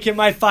 Hey, can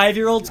my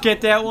 5-year-olds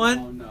get that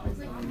one? No.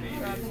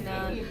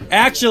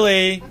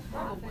 Actually,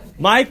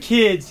 my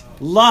kids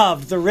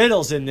loved the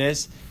riddles in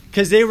this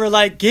because they were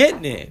like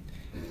getting it.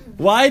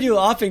 Why do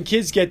often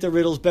kids get the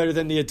riddles better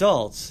than the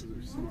adults?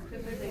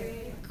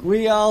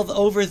 We all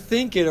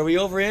overthink it, or we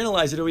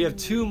overanalyze it, or we have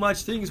too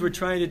much things we're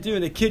trying to do,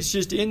 and the kid's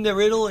just in the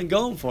riddle and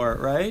going for it,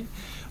 right?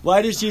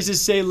 Why does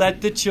Jesus say,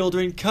 let the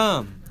children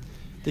come?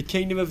 The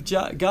kingdom of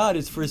God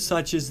is for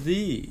such as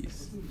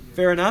these.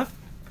 Fair enough?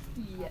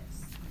 Yes.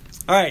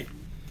 All right.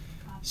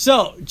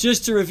 So,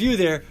 just to review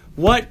there,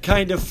 what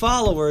kind of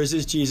followers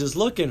is Jesus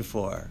looking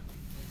for?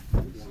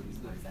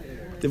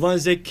 The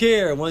ones that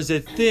care, ones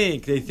that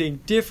think. They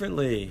think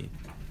differently.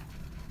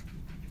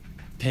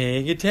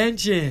 Paying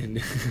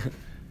attention.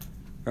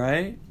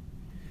 Right?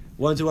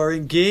 Ones who are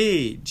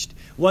engaged.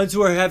 Ones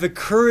who have the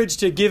courage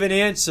to give an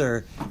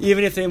answer,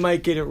 even if they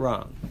might get it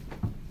wrong.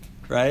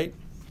 Right?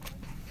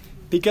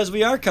 Because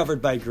we are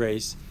covered by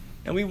grace,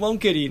 and we won't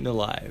get eaten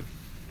alive.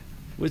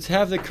 Let's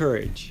have the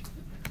courage.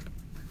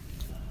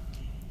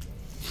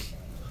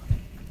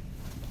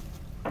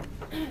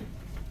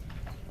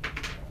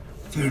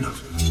 Fair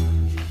enough.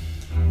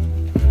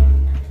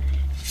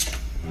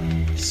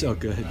 So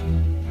good.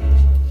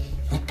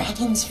 What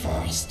buttons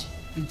first?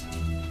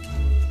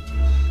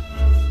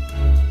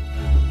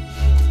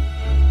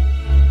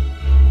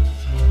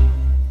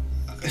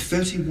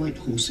 30 white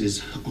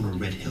horses on a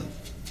red hill.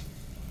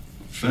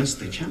 First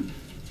they champ,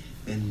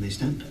 then they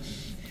stand,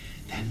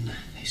 then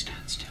they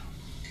stand still.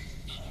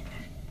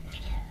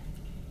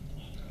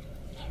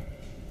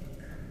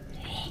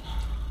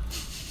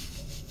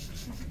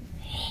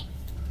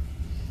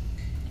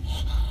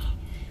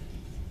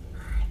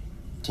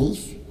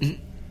 Teeth?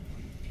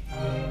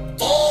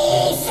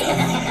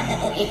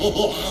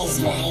 Yes,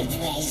 my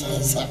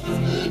precious. But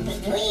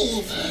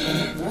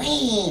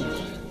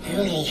we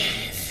only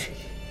have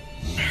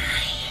 9.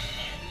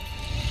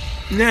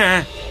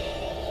 Nah.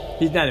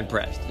 He's not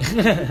impressed.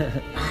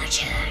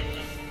 Archer.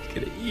 He's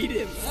gonna eat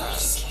him.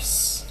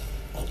 Voiceless,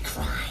 it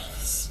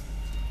cries.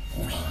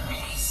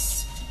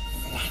 Wingless,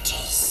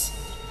 flutters.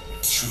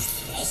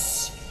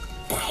 Toothless,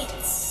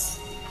 bites.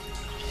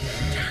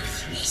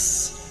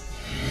 Mouthless,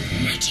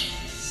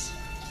 mutters.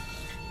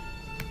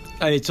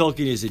 I mean,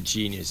 Tolkien is a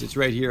genius. It's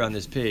right here on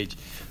this page.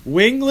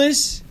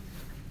 Voiceless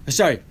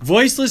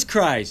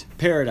cries,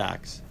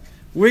 paradox.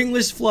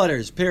 Wingless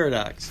flutters,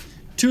 paradox.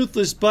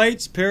 Toothless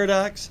bites,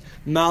 paradox.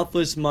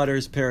 Mouthless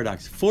mutters,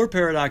 paradox. 4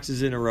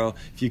 paradoxes in a row.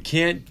 If you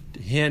can't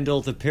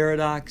handle the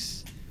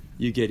paradox,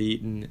 you get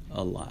eaten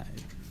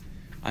alive.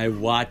 I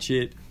watch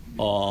it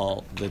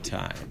all the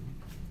time.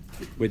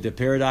 With the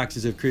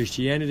paradoxes of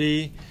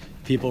Christianity,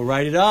 people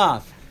write it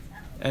off.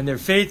 And their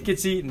faith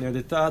gets eaten, or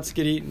their thoughts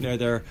get eaten, or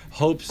their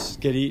hopes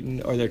get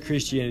eaten, or their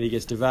Christianity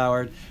gets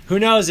devoured. Who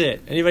knows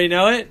it? Anybody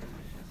know it?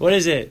 What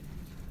is it?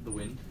 The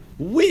wind.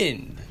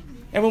 Wind.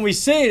 And when we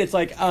say it, it's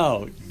like,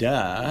 oh,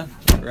 duh,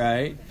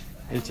 right?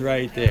 It's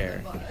right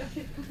there.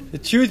 The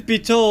truth be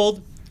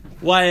told,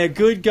 why a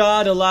good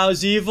God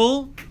allows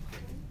evil?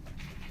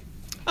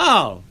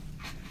 Oh,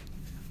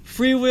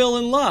 free will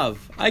and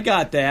love. I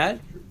got that.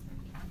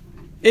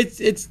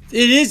 It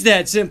is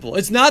that simple.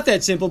 It's not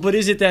that simple, but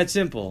is it that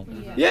simple?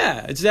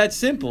 Yeah, it's that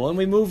simple, and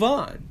we move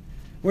on.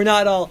 We're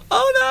not all,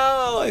 oh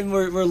no, and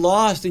we're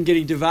lost in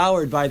getting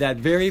devoured by that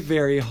very,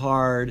 very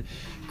hard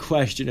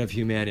question of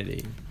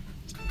humanity.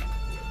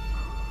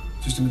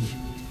 Just a minute.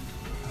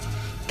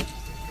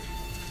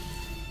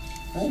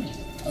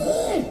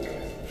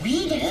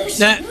 Readers,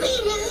 Nah.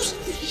 readers,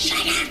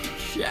 shut up.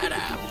 Shut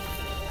up.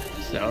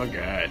 So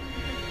good.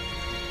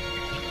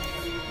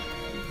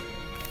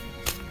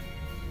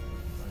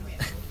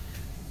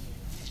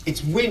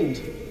 It's wind.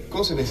 Of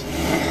course it is.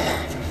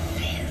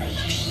 Very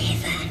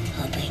clever,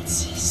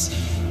 Hobbitses.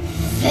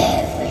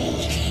 Very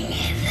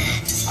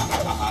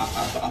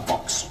clever. A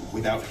box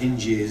without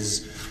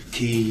hinges,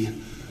 key,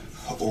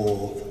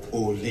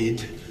 or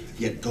lid,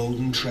 yet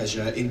golden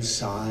treasure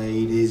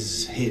inside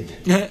is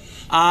hid.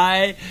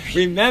 I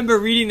remember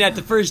reading that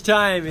the first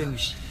time, and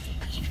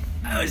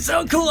it was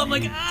so cool. I'm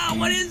like,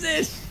 what is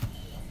this?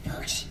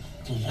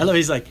 I love.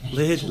 He's like,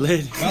 lid.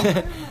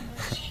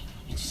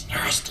 It's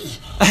nasty.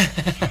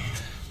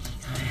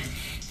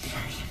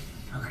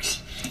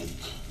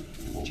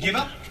 Did you give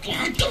up?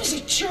 Give us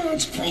a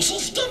chance,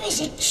 precious. Give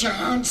us a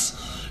chance.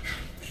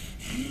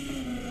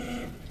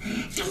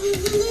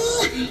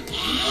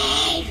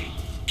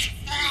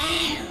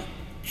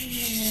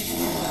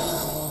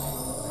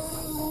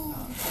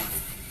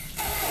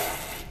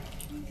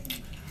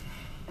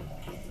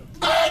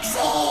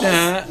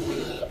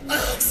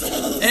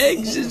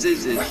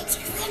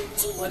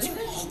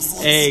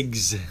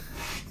 Eggs.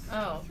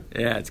 Oh.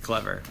 Yeah, it's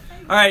clever.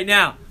 All right,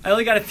 now, I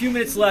only got a few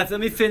minutes left. Let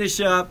me finish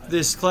up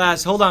this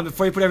class. Hold on,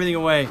 before you put everything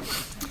away.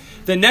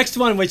 The next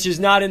one, which is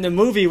not in the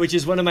movie, which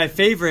is one of my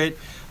favorite,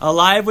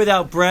 alive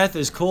without breath,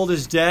 as cold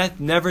as death,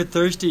 never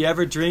thirsty,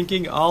 ever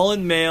drinking, all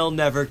in mail,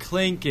 never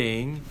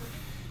clinking.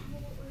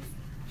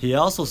 He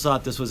also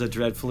thought this was a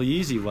dreadfully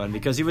easy one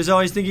because he was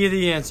always thinking of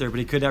the answer, but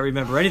he could not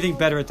remember anything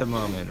better at the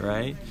moment,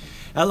 right?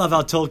 I love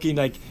how Tolkien,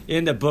 like,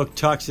 in the book,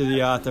 talks to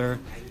the author.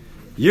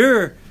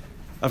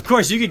 Of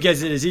course, you could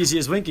get it as easy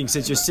as winking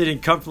since you're sitting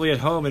comfortably at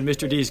home in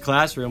Mr. D's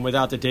classroom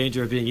without the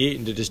danger of being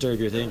eaten to disturb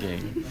your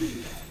thinking,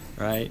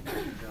 right?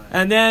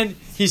 And then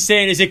he's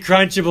saying, is it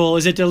crunchable?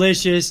 Is it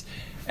delicious?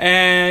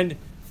 And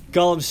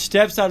Gollum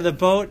steps out of the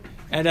boat,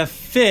 and a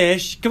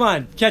fish, come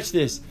on, catch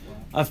this.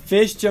 A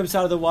fish jumps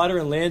out of the water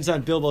and lands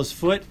on Bilbo's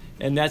foot,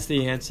 and that's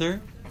the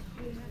answer.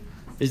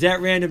 Is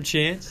that random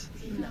chance?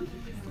 No.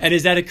 And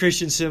is that a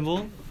Christian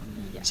symbol?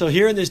 Yeah. So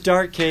here in this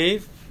dark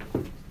cave,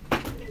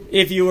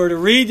 if you were to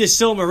read the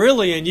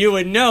Silmarillion, you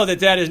would know that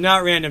that is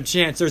not random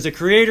chance. There's a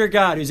creator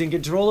God who's in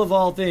control of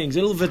all things.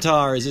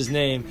 Ilúvatar is his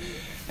name.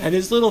 And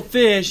his little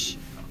fish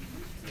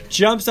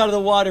jumps out of the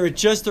water at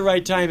just the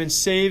right time and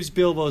saves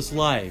Bilbo's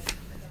life.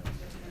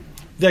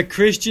 the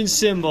Christian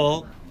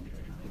symbol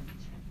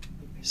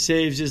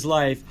saves his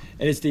life,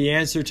 and it's the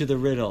answer to the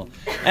riddle.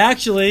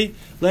 Actually,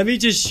 let me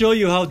just show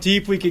you how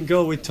deep we can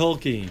go with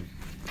Tolkien.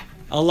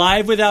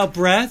 Alive without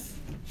breath,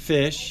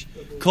 fish.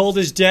 Cold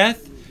as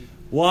death,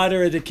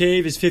 water at the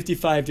cave is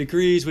 55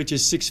 degrees, which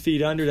is 6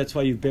 feet under. That's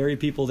why you bury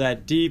people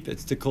that deep.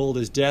 It's the cold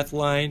as death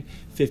line,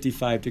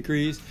 55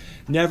 degrees.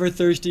 Never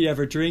thirsty,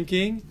 ever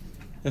drinking.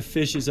 A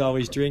fish is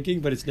always drinking,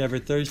 but it's never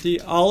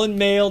thirsty. All in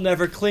mail,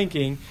 never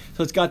clinking.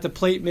 So it's got the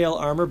plate mail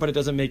armor, but it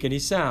doesn't make any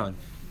sound.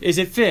 Is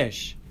it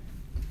fish?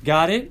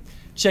 Got it?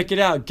 Check it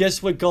out.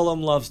 Guess what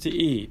Gollum loves to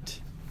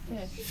eat?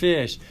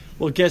 Fish.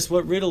 Well, guess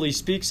what riddle he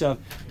speaks of?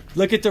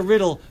 Look at the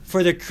riddle.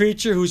 For the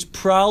creature who's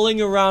prowling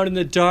around in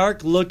the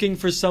dark looking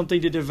for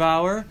something to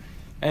devour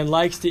and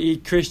likes to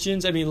eat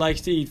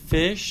likes to eat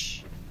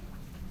fish.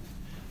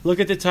 Look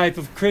at the type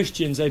of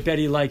Christians I bet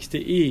he likes to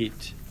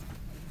eat.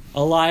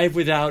 Alive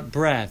without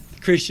breath.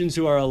 Christians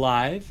who are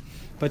alive,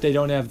 but they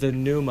don't have the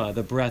pneuma,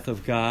 the breath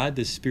of God,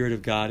 the Spirit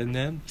of God in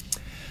them.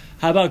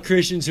 How about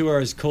Christians who are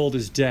as cold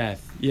as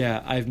death?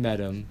 Yeah, I've met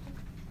them.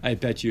 I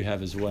bet you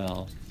have as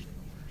well.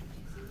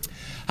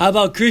 How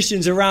about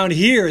Christians around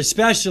here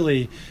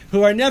especially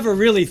who are never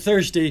really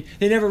thirsty?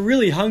 They never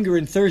really hunger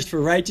and thirst for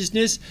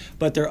righteousness,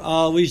 but they're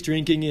always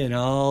drinking in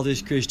all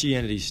this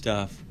Christianity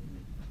stuff.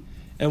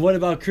 And what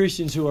about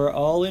Christians who are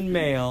all in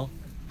mail?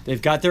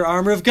 They've got their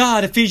armor of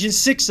God, Ephesians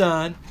 6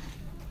 on,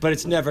 but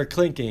it's never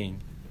clinking.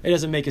 It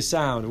doesn't make a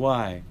sound.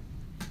 Why?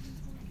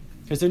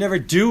 Because they're never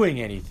doing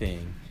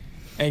anything.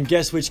 And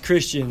guess which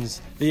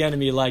Christians the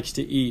enemy likes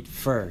to eat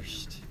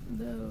first?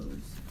 Those.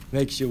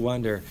 Makes you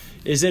wonder,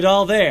 is it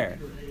all there?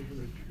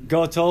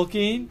 Go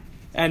Tolkien,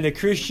 and the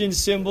Christian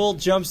symbol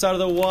jumps out of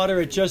the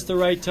water at just the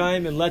right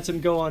time and lets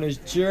him go on his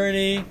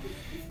journey.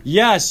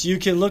 Yes, you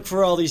can look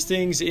for all these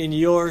things in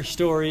your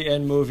story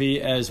and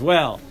movie as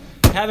well.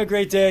 Have a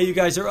great day. You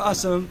guys are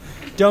awesome.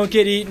 Don't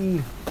get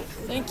eaten.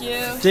 Thank you.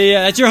 See ya.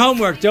 That's your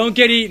homework. Don't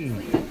get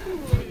eaten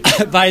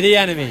by the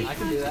enemy. I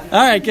can do that. All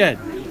right, good.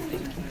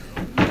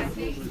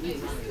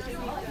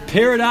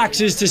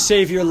 Paradoxes to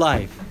save your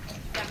life.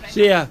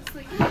 See ya.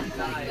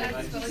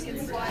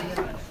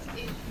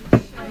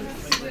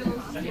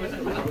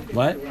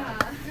 What?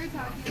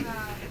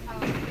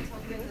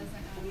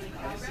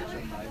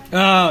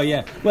 Oh,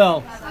 yeah.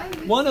 Well,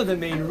 one of the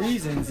main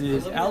reasons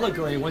is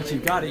allegory. Once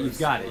you've got it, you've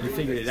got it. You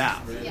figured it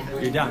out.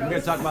 You're done. We're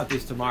going to talk about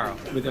this tomorrow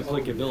with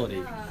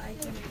applicability.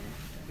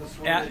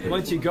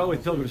 Once you go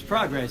with Pilgrim's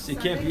Progress, it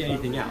can't be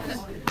anything else.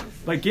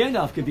 But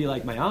Gandalf could be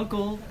like my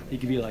uncle. He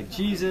could be like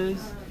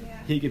Jesus.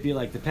 He could be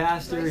like the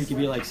pastor. He could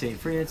be like St.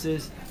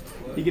 Francis.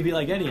 He could be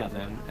like any of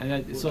them.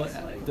 And so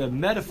the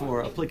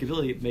metaphor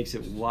applicability makes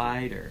it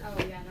wider.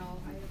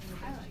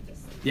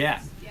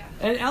 Yeah.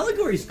 And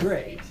allegory is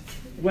great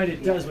when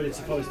it does what it's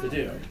supposed to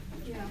do.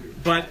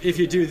 But if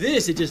you do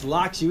this, it just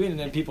locks you in and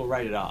then people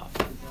write it off.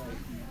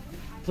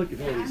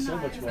 Applicability is so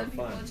much more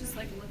fun. Just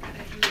like look at it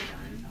and you're done.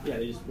 Yeah,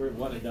 they just we're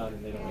one and done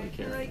and they don't really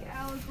care. Like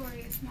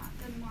allegory is not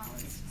done well.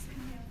 It's just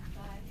kind of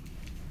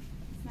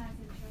it's not as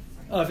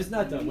interesting. Oh, if it's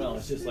not done well,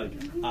 it's just like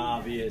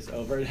obvious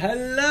over.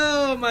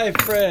 Hello, my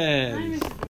friend.